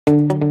Hi,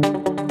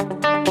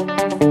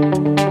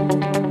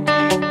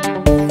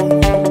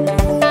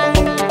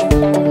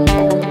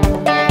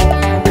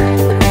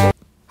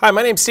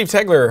 my name is Steve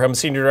Tegeler. I'm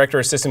Senior Director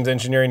of Systems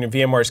Engineering in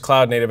VMware's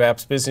Cloud Native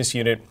Apps Business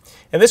Unit.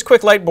 And this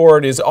quick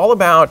lightboard is all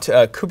about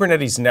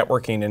Kubernetes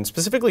networking, and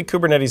specifically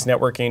Kubernetes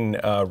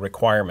networking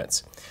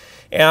requirements.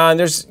 And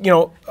there's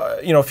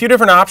a few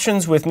different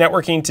options with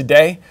networking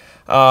today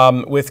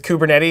with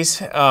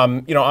Kubernetes.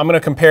 I'm going to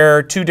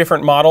compare two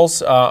different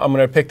models. I'm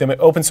going to pick the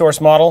open source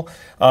model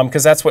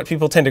because that's what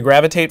people tend to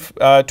gravitate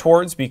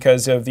towards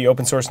because of the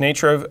open source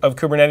nature of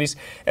Kubernetes.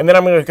 And then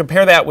I'm going to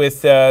compare that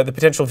with the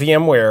potential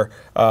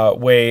VMware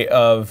way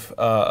of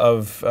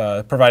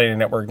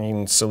providing a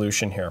networking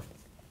solution here.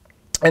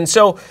 And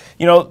so,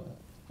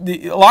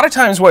 a lot of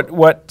times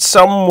what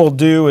some will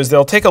do is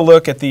they'll take a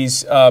look at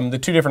these the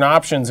two different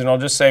options, and they'll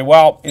just say,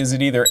 well, is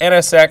it either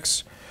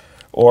NSX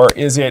or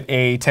is it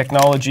a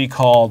technology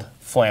called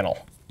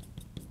Flannel?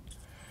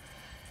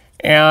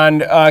 And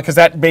because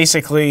that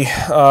basically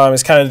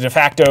is kind of the de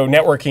facto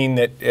networking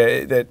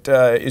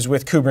that is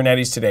with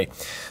Kubernetes today.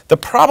 The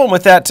problem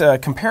with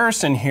that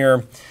comparison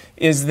here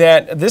is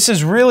that this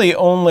is really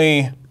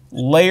only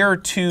layer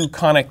 2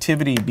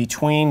 connectivity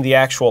between the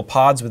actual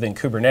pods within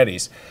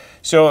Kubernetes.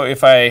 So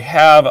if I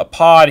have a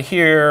pod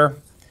here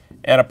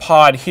and a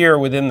pod here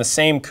within the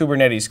same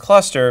Kubernetes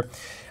cluster,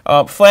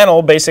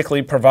 Flannel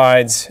basically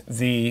provides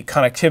the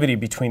connectivity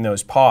between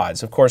those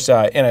pods. Of course,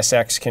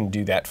 NSX can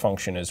do that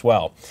function as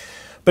well.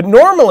 But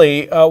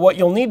normally, what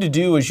you'll need to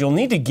do is you'll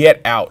need to get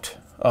out.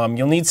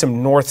 You'll need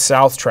some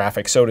north-south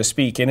traffic, so to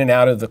speak, in and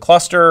out of the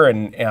cluster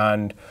and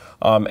out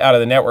of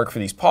the network for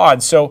these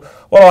pods. So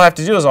what I'll have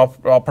to do is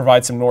I'll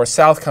provide some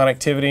north-south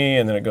connectivity,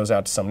 and then it goes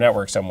out to some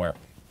network somewhere.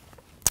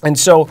 And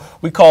so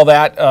we call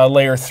that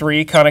layer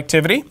 3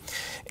 connectivity.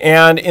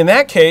 And in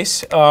that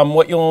case,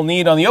 what you'll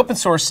need on the open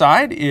source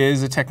side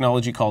is a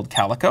technology called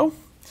Calico.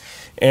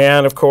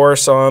 And of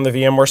course, on the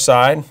VMware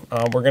side,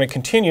 we're going to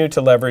continue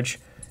to leverage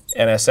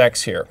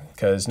NSX here,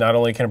 because not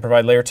only can it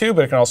provide layer 2,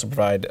 but it can also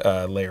provide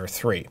layer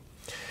 3.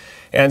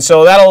 And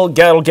so that'll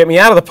get me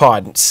out of the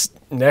pod.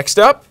 Next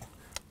up,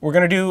 we're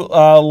going to do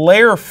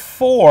layer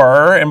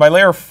 4. And by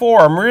layer 4,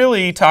 I'm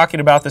really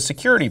talking about the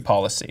security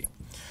policy.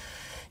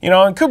 In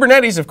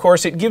Kubernetes, of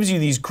course, it gives you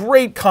these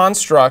great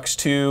constructs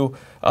to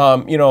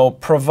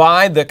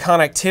provide the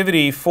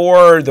connectivity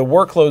for the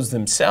workloads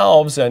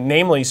themselves,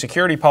 namely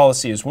security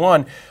policy is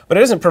one, but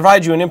it doesn't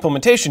provide you an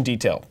implementation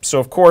detail. So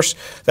of course,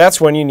 that's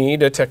when you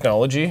need a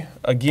technology.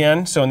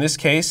 Again, so in this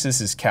case,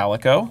 this is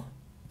Calico,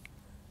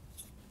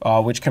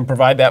 which can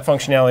provide that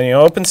functionality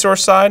on the open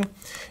source side.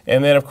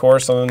 And then of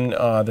course, on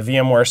the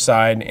VMware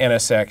side,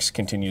 NSX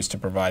continues to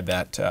provide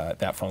that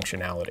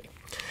functionality.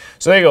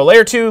 So there you go,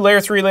 layer 2, layer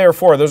 3, layer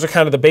 4. Those are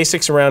kind of the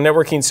basics around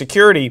networking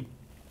security.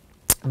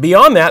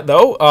 Beyond that,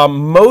 though,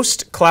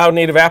 most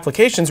cloud-native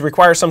applications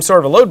require some sort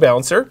of a load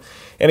balancer.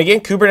 And again,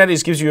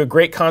 Kubernetes gives you a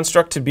great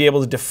construct to be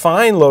able to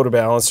define load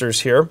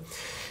balancers here.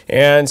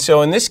 And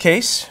so in this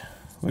case,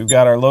 we've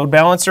got our load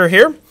balancer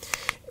here.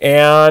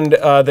 And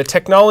the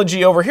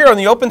technology over here on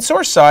the open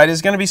source side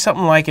is going to be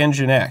something like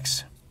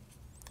Nginx.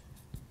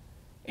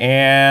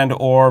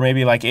 Or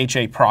maybe like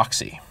HA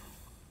proxy.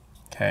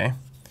 Okay.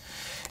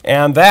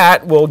 And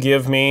that will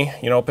give me,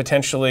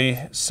 potentially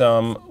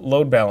some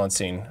load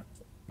balancing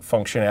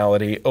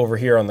functionality over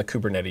here on the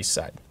Kubernetes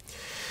side.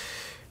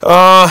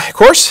 Of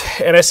course,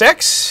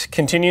 NSX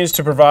continues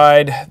to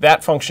provide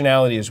that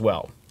functionality as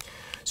well.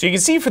 So you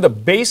can see for the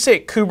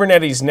basic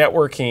Kubernetes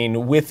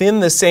networking within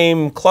the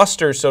same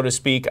cluster, so to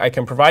speak, I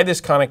can provide this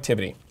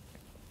connectivity.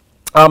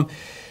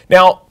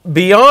 Now,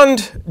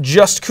 beyond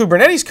just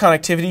Kubernetes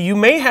connectivity, you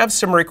may have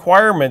some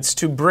requirements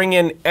to bring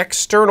in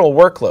external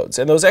workloads.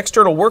 And those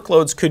external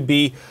workloads could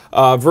be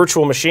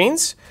virtual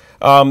machines.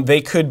 They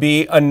could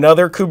be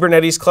another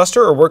Kubernetes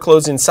cluster or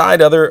workloads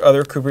inside other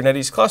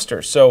Kubernetes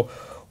clusters. So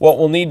what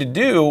we'll need to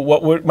do,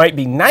 what might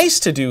be nice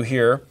to do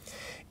here,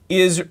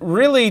 is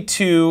really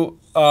to,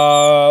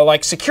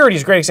 like security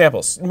is a great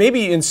example.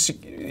 Maybe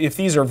if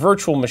these are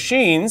virtual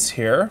machines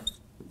here,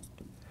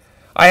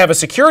 I have a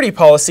security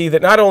policy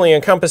that not only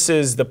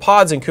encompasses the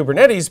pods in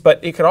Kubernetes,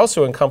 but it could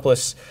also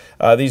encompass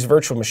these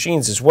virtual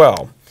machines as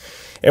well.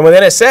 And with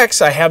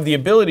NSX, I have the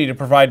ability to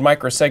provide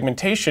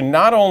microsegmentation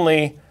not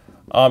only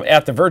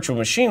at the virtual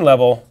machine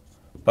level,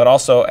 but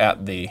also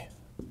at the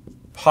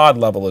pod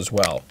level as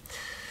well.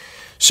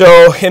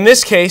 So in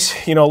this case,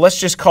 let's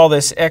just call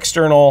this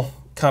external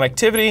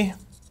connectivity.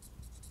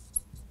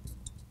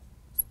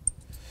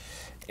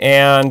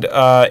 And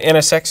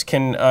NSX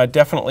can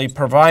definitely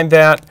provide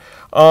that.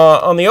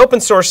 On the open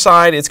source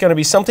side, it's going to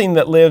be something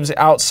that lives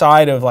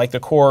outside of like the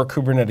core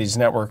Kubernetes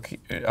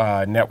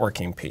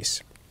networking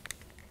piece.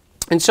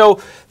 And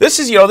so this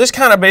is, this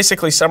kind of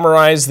basically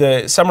summarizes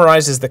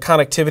the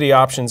connectivity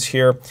options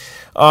here.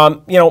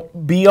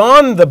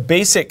 Beyond the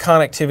basic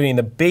connectivity and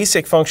the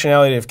basic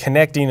functionality of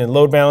connecting and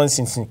load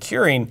balancing and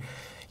securing,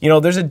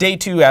 there's a day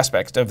 2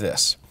 aspect of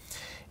this.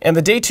 And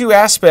the day 2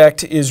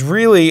 aspect is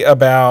really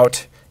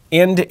about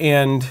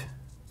end-to-end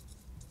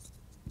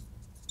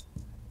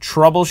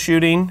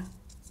troubleshooting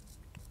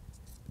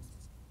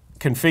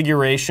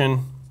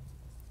configuration,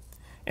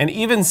 and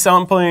even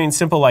something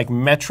simple like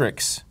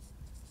metrics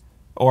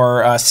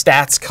or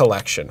stats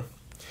collection.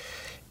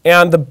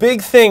 And the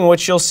big thing,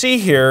 which you'll see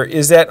here,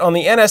 is that on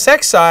the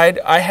NSX side,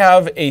 I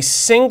have a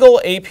single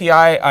API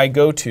I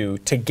go to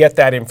get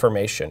that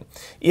information.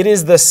 It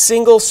is the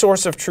single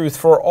source of truth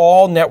for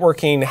all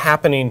networking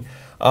happening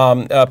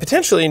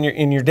potentially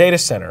in your data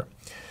center.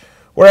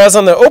 Whereas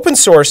on the open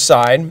source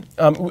side,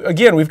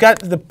 again, we've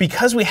got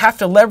because we have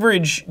to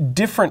leverage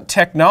different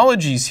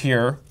technologies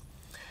here,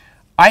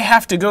 I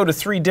have to go to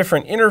 3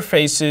 different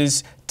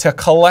interfaces to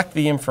collect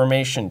the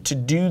information, to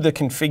do the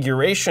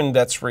configuration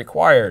that's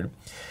required.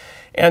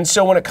 And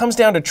so when it comes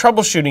down to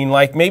troubleshooting,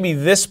 like maybe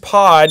this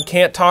pod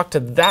can't talk to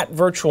that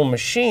virtual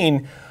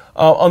machine,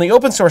 on the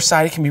open source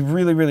side, it can be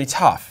really, really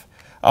tough,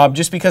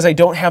 just because I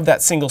don't have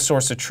that single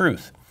source of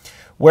truth.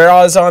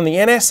 Whereas on the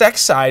NSX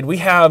side, we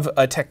have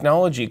a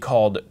technology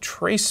called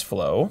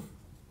TraceFlow,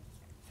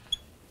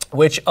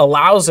 which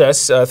allows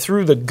us,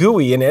 through the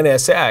GUI in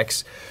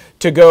NSX,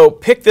 to go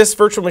pick this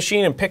virtual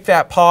machine and pick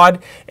that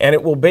pod, and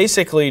it will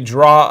basically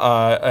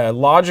draw a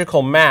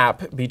logical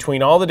map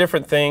between all the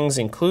different things,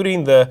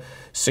 including the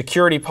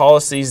security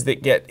policies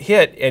that get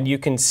hit, and you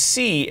can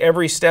see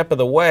every step of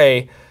the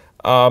way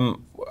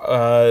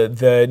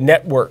the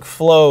network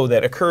flow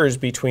that occurs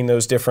between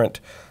those different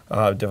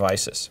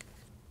devices.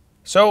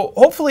 So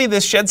hopefully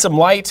this sheds some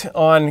light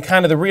on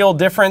kind of the real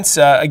difference.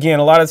 Again,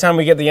 a lot of the time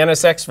we get the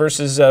NSX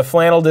versus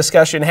Flannel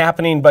discussion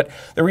happening, but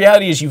the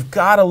reality is you've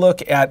got to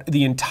look at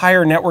the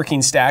entire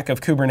networking stack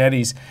of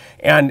Kubernetes,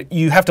 and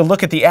you have to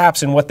look at the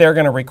apps and what they're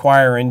going to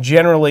require. And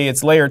generally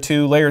it's layer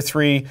 2, layer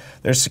 3,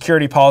 there's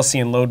security policy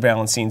and load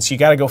balancing. So you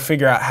got to go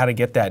figure out how to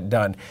get that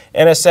done.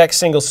 NSX,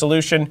 single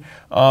solution,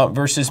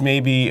 versus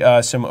maybe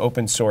some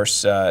open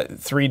source,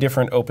 3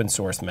 different open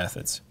source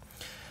methods.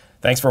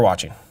 Thanks for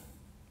watching.